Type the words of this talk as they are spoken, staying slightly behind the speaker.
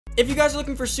If you guys are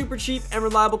looking for super cheap and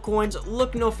reliable coins,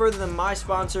 look no further than my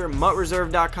sponsor,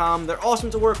 MUTReserve.com. They're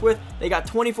awesome to work with. They got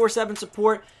 24/7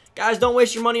 support. Guys, don't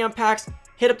waste your money on packs.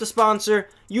 Hit up the sponsor.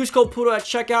 Use code Poodle at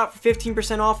checkout for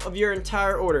 15% off of your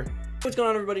entire order. What's going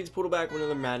on, everybody? It's Poodle back with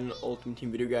another Madden Ultimate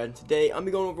Team video guide. Today, I'm going to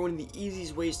be going over one of the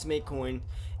easiest ways to make coin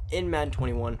in Madden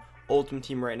 21 Ultimate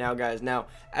Team right now, guys. Now,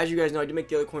 as you guys know, I did make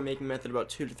the other coin making method about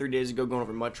 2 to 3 days ago going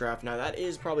over MUT Draft. Now, that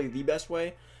is probably the best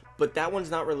way, but that one's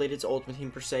not related to Ultimate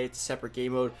Team per se. It's a separate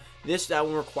game mode. That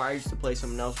one requires you to play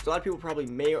something else, which a lot of people probably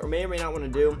may or may not want to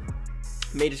do.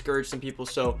 May discourage some people.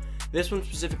 So this one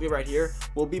specifically right here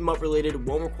will be MUT related,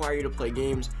 won't require you to play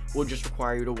games, will just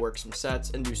require you to work some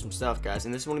sets and do some stuff, guys.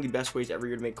 And this is one of the best ways ever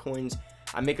to make coins.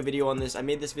 I make a video on this. I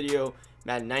made this video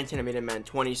Madden 19, I made it Madden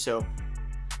 20, so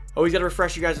always gotta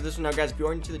refresh you guys with this one. Now, guys, if you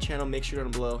are new to the channel, make sure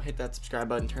down below, hit that subscribe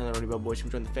button, turn that notification bell, boys, come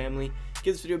join the family.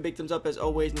 Give this video a big thumbs up as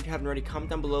always, and if you haven't already, comment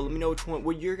down below. Let me know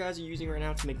what you guys are using right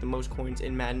now to make the most coins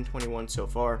in Madden 21 so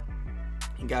far.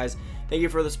 And guys, thank you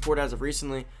for the support as of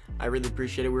recently. I really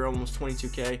appreciate it. We're almost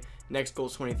 22K. Next goal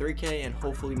is 23K, and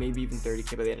hopefully maybe even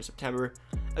 30K by the end of September.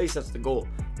 At least that's the goal.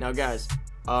 Now, guys,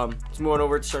 let's move on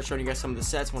over to start showing you guys some of the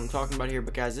sets, what I'm talking about here.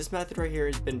 But guys, this method right here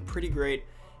has been pretty great.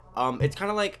 It's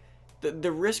kind of like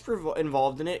the risk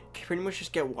involved in it pretty much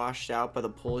just get washed out by the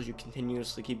pulls you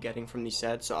continuously keep getting from these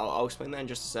sets. So I'll explain that in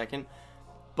just a second.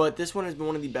 But this one has been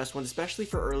one of the best ones, especially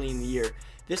for early in the year.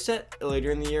 This set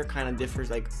later in the year kind of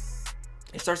differs. Like,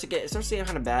 it starts to get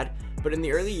kind of bad, but in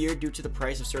the early year, due to the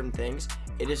price of certain things,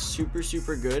 it is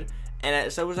super good. And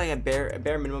at so it was like a bare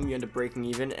minimum, you end up breaking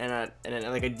even, and at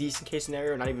like a decent case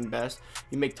scenario, not even best,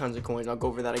 you make tons of coins. I'll go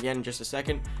over that again in just a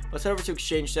second. Let's head over to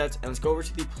exchange sets, and let's go over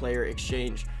to the player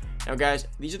exchange. Now, guys,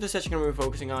 these are the sets you're going to be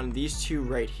focusing on, these two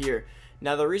right here.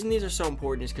 Now, the reason these are so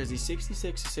important is because the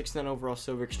 66 to 69 overall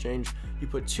silver exchange, you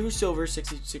put 2 silver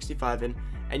 60-65 in,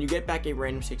 and you get back a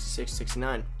random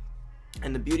 66-69.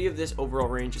 And the beauty of this overall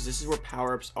range is this is where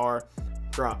power-ups are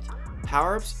dropped.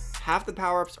 Power-ups, half the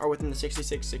power-ups are within the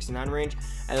 66-69 range,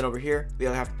 and then over here, the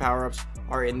other half of the power-ups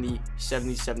are in the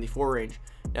 70-74 range.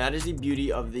 Now, that is the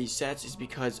beauty of these sets, is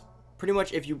because pretty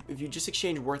much if you just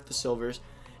exchange worth the silvers.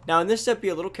 Now, in this set, be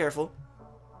a little careful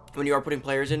when you are putting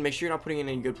players in. Make sure you're not putting in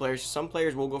any good players. Some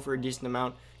players will go for a decent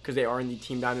amount because they are in the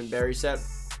Team Diamond Berry set,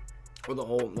 or the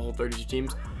whole 32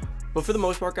 teams. But for the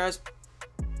most part, guys,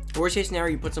 worst case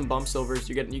scenario, you put some bump silvers,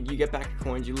 you get back your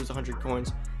coins, you lose 100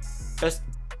 coins.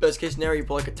 Best case scenario, you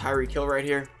pull like a Tyreek Hill right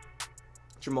here,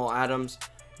 Jamal Adams,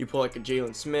 you pull like a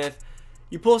Jalen Smith,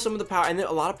 you pull some of the power, and then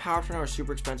a lot of power-ups right now are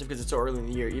super expensive because it's so early in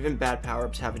the year. Even bad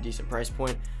power-ups have a decent price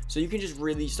point, so you can just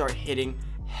really start hitting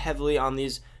heavily on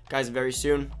these guys very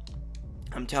soon.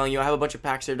 I'm telling you, I have a bunch of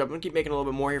packs saved up. I'm gonna keep making a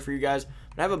little bit more here for you guys,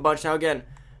 but I have a bunch now. Again,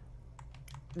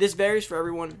 this varies for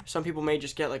everyone. Some people may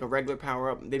just get like a regular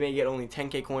power up. They may get only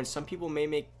 10K coins. Some people may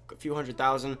make a few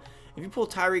 100,000. If you pull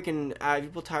Tyreek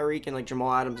and like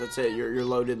Jamal Adams, that's it. You're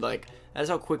loaded. Like, that's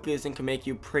how quickly this thing can make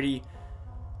you pretty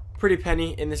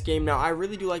penny in this game. Now, I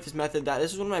really do like this method.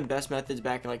 This is one of my best methods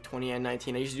back in like 20 and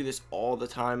 19. I used to do this all the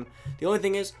time. The only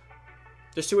thing is,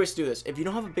 there's 2 ways to do this. If you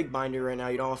don't have a big binder right now,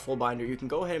 you don't have a full binder, you can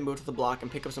go ahead and move to the block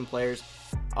and pick up some players.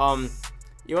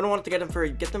 You don't want to get them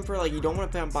for like, you don't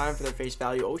want to buy them for their face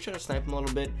value. Always try to snipe them a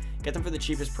little bit. Get them for the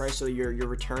cheapest price so your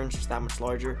return's just that much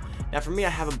larger. Now, for me, I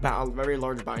have a very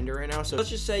large binder right now. So let's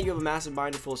just say you have a massive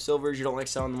binder full of silvers. You don't like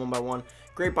selling them one by one.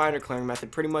 Great binder clearing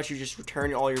method. Pretty much you just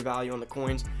return all your value on the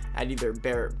coins at either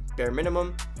bare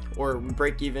minimum or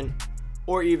break even,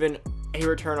 or even a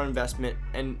return on investment,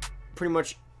 and pretty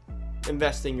much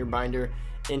investing your binder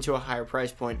into a higher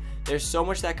price point. There's so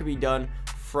much that could be done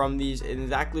from these,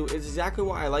 and it's exactly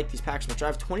why I like these packs so much. I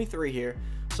have 23 here,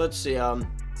 so let's see. I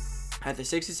had the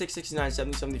 66, 69,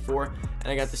 70, 74, and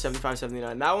I got the 75,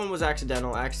 79. That one was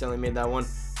accidental. I accidentally made that one.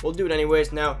 We'll do it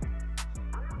anyways. Now,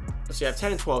 let's see. I have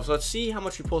 10 and 12, so let's see how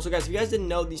much we pull. So, guys, if you guys didn't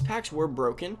know, these packs were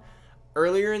broken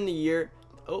earlier in the year.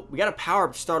 Oh, we got a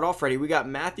power-up to start off ready. We got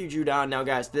Matthew Judon. Now,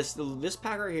 guys, this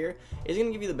pack right here is going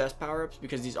to give you the best power-ups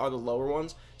because these are the lower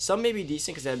ones. Some may be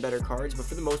decent because they have better cards, but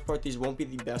for the most part, these won't be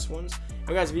the best ones.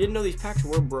 Now, guys, if you didn't know, these packs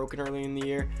were broken early in the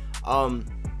year.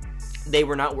 They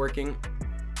were not working.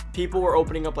 People were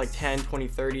opening up like 10, 20,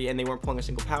 30, and they weren't pulling a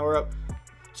single power-up.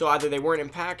 So either they weren't in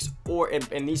packs or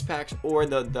in these packs, or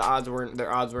their odds weren't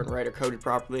right or coded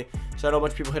properly. So I know a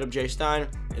bunch of people hit up Jay Stein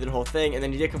and did the whole thing, and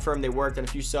then he did confirm they worked, and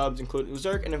a few subs, including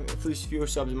Zerk, and a few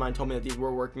subs of mine told me that these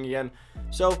were working again.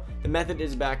 So the method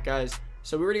is back, guys.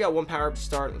 So we already got one power up to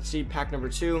start. Let's see, pack number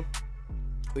 2.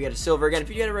 We got a silver again. If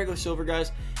you get a regular silver,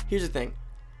 guys, here's the thing.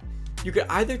 You could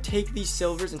either take these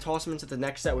silvers and toss them into the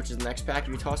next set, which is the next pack.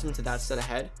 You can toss them into that set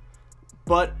ahead.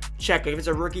 But check, like if it's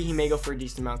a rookie, he may go for a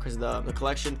decent amount because of the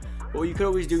collection. But what you could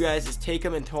always do, guys, is take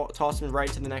them and toss them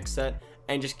right to the next set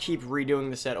and just keep redoing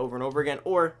the set over and over again.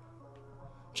 Or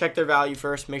check their value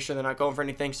first, make sure they're not going for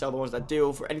anything, sell the ones that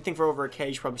do. For anything for over a K,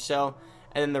 you should probably sell,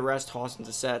 and then the rest toss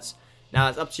into sets. Now,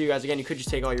 it's up to you guys. Again, you could just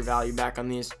take all your value back on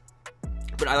these,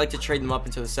 but I like to trade them up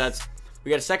into the sets. We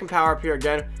got a second power up here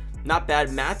again. Not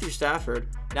bad. Matthew Stafford.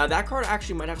 Now, that card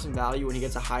actually might have some value when he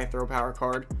gets a high throw power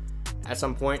card at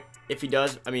some point. If he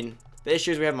does, I mean, the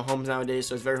issue is we have Mahomes nowadays,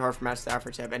 so it's very hard for Matt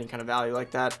Stafford to have any kind of value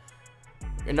like that.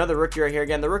 Another rookie right here.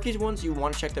 Again, the rookies ones, you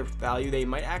want to check their value. They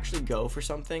might actually go for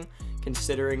something,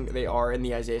 considering they are in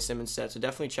the Isaiah Simmons set. So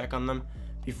definitely check on them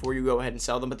before you go ahead and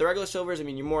sell them. But the regular silvers, I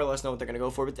mean, you more or less know what they're going to go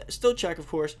for. But still check, of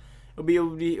course. It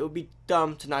would be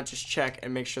dumb to not just check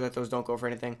and make sure that those don't go for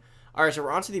anything. All right, so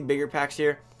we're on to the bigger packs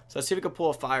here. So let's see if we can pull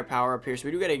a fire power up here. So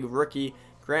we do get a rookie,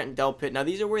 Grant Delpit. Now,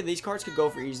 these are where these cards could go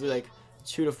for easily like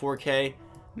 2 to 4K,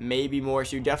 maybe more.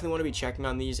 So you definitely want to be checking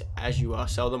on these as you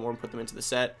sell them or put them into the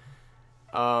set.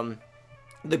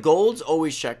 The golds,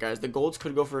 always check, guys. The golds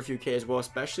could go for a few K as well,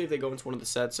 especially if they go into one of the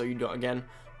sets. So you don't, again,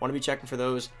 want to be checking for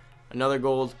those. Another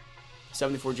gold,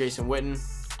 74 Jason Witten.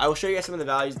 I will show you guys some of the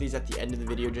values of these at the end of the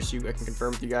video, just so I can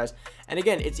confirm with you guys. And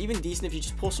again, it's even decent if you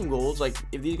just pull some golds. Like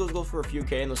if these golds go for a few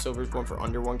K and those silvers going for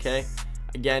under 1K,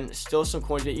 again, still some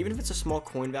coins, even if it's a small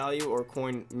coin value or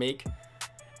coin make.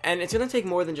 And it's gonna take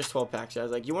more than just 12 packs,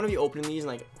 guys. Like you want to be opening these in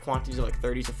like quantities of like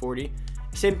 30 to 40.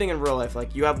 Same thing in real life.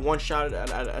 Like you have one shot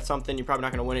at something, you're probably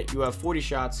not gonna win it. You have 40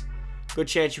 shots, good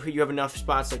chance you have enough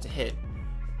spots to hit.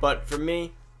 But for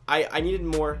me, I needed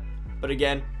more. But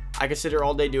again, I consider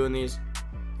all day doing these.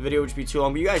 The video would just be too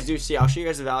long. But you guys do see, I'll show you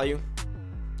guys the value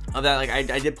of that. Like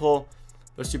I did pull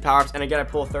those 2 power-ups, and again I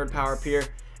pull a 3rd power-up here,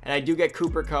 and I do get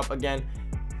Cooper Kupp again.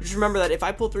 Just remember that if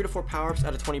I pull 3 to 4 power-ups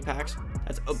out of 20 packs,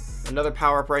 that's another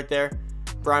power-up right there.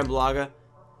 Brian Bulaga.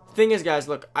 Thing is, guys,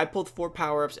 look, I pulled 4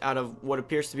 power-ups out of what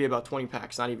appears to be about 20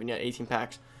 packs, not even yet 18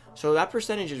 packs. So that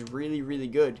percentage is really, really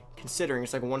good, considering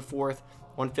it's like 1/4,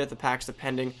 1/5 of packs,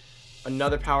 depending.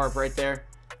 Another power-up right there.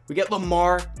 We get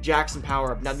Lamar Jackson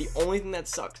power-up. Now, the only thing that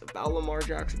sucks about Lamar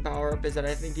Jackson power-up is that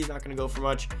I think he's not going to go for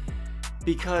much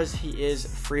because he is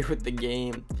free with the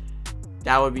game.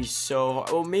 That would be so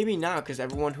hard. Well, maybe not, because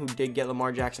everyone who did get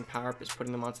Lamar Jackson power-up is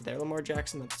putting them onto their Lamar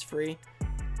Jackson that's free.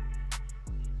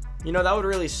 You know, that would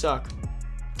really suck.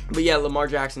 But yeah, Lamar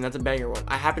Jackson, that's a banger one.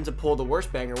 I happened to pull the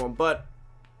worst banger one, but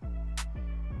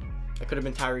it could have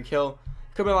been Tyreek Hill.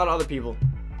 It could have been a lot of other people.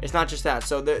 It's not just that.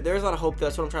 So there's a lot of hope.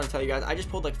 That's what I'm trying to tell you guys. I just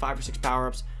pulled like 5 or 6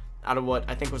 power-ups out of what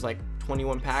I think was like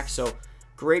 21 packs. So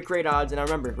great odds. And I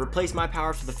remember, replace my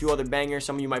power-ups with a few other bangers.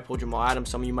 Some of you might pull Jamal Adams.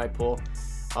 Some of you might pull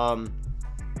like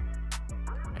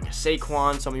a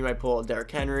Saquon. Some of you might pull a Derrick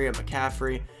Henry, a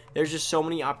McCaffrey. There's just so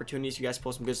many opportunities for you guys to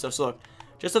pull some good stuff. So look,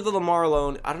 just of the Lamar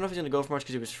alone, I don't know if he's going to go for much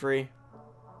because he was free.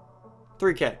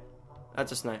 3K.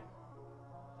 That's a snipe.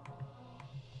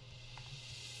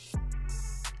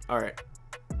 Alright.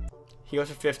 He goes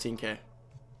for 15K.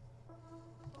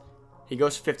 He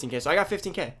goes for 15K. So I got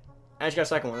 15K. I just got a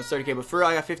second one. That's 30K. But for real,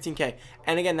 I got 15K.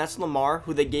 And again, that's Lamar,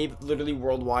 who they gave literally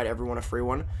worldwide everyone a free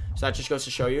one. So that just goes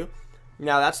to show you.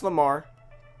 Now, that's Lamar.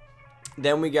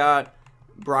 Then we got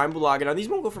Brian Bulaga. Now, these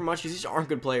won't go for much because these aren't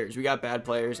good players. We got bad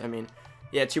players. I mean,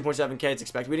 yeah, 2.7K, it's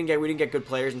expected. We didn't get good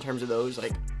players in terms of those.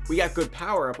 Like, we got good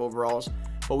power-up overalls,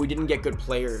 but we didn't get good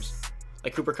players.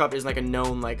 Like, Cooper Kupp is like a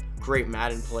known, like, great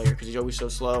Madden player because he's always so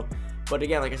slow. But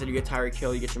again, like I said, you get Tyreek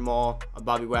Hill, you get Jamal,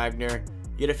 Bobby Wagner,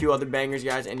 you get a few other bangers,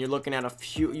 guys, and you're looking at a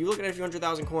few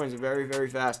 100,000 coins very, very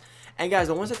fast. And guys,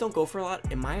 the ones that don't go for a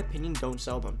lot, in my opinion, don't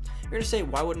sell them. You're gonna say,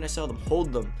 why wouldn't I sell them?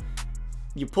 Hold them.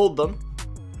 You pulled them.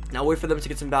 Now wait for them to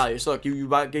get some value. So look, you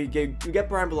get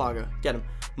Brian Bulaga, get him.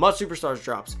 Mud Superstars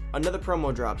drops, another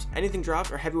promo drops, anything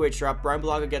drops or heavyweights drop. Brian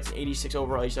Bulaga gets an 86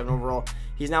 overall, 87 overall.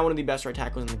 He's now one of the best right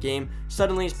tackles in the game.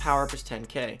 Suddenly his power up is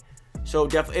 10K. So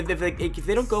definitely, if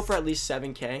they don't go for at least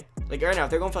 7K, like right now, if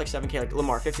they're going for like 7K, like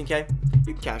Lamar, 15K,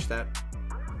 you can cash that.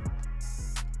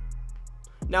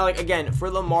 Now, like again, for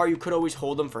Lamar, you could always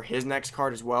hold him for his next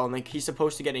card as well, and like he's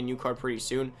supposed to get a new card pretty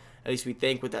soon, at least we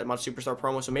think, with that Mud Superstar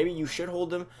promo. So maybe you should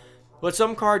hold him. But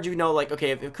some cards, you know, like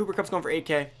okay, if Cooper Kupp's going for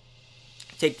 8K,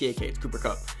 take the 8K. It's Cooper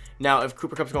Kupp. Now, if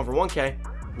Cooper Kupp's going for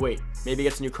 1K, wait, maybe he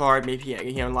gets a new card, maybe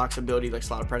he unlocks ability like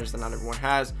Slot Apprentice that not everyone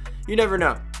has. You never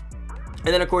know.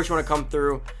 And then, of course, you want to come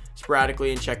through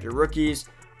sporadically and check your rookies,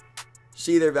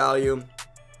 see their value.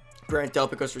 Grant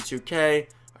Delpit goes for 2K.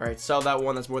 All right, sell that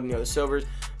one. That's more than the other silvers.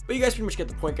 But you guys pretty much get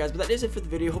the point, guys. But that is it for the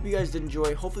video. Hope you guys did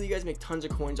enjoy. Hopefully, you guys make tons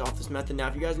of coins off this method. Now,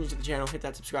 if you guys are new to the channel, hit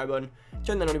that subscribe button.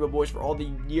 Turn that on, boys, for all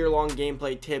the year-long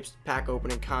gameplay tips, pack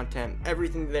opening content,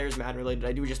 everything there is Madden related.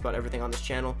 I do just about everything on this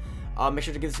channel. Make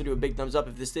sure to give this video a big thumbs up.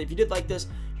 If you did like this,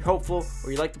 you're hopeful,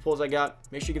 or you like the polls I got,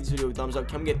 make sure you give this video a thumbs up.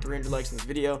 Come get 300 likes in this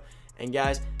video. And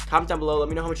guys, comment down below, let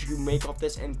me know how much you make off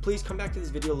this, and please come back to this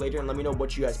video later and let me know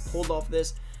what you guys pulled off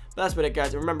this. But that's about it,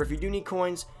 guys. And remember, if you do need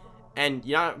coins and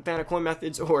you're not a fan of coin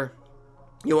methods, or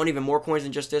you want even more coins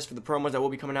than just this for the promos that will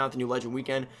be coming out at the new Legend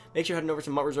Weekend, make sure you're heading over to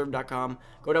MUTReserve.com.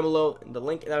 Go down below, the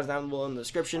link that is down below in the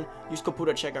description. Use code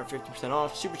Poodle to check out 50%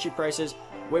 off. Super cheap prices,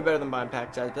 way better than buying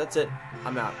packs, guys. But that's it.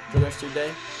 I'm out. For the rest of your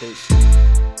day,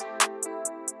 peace.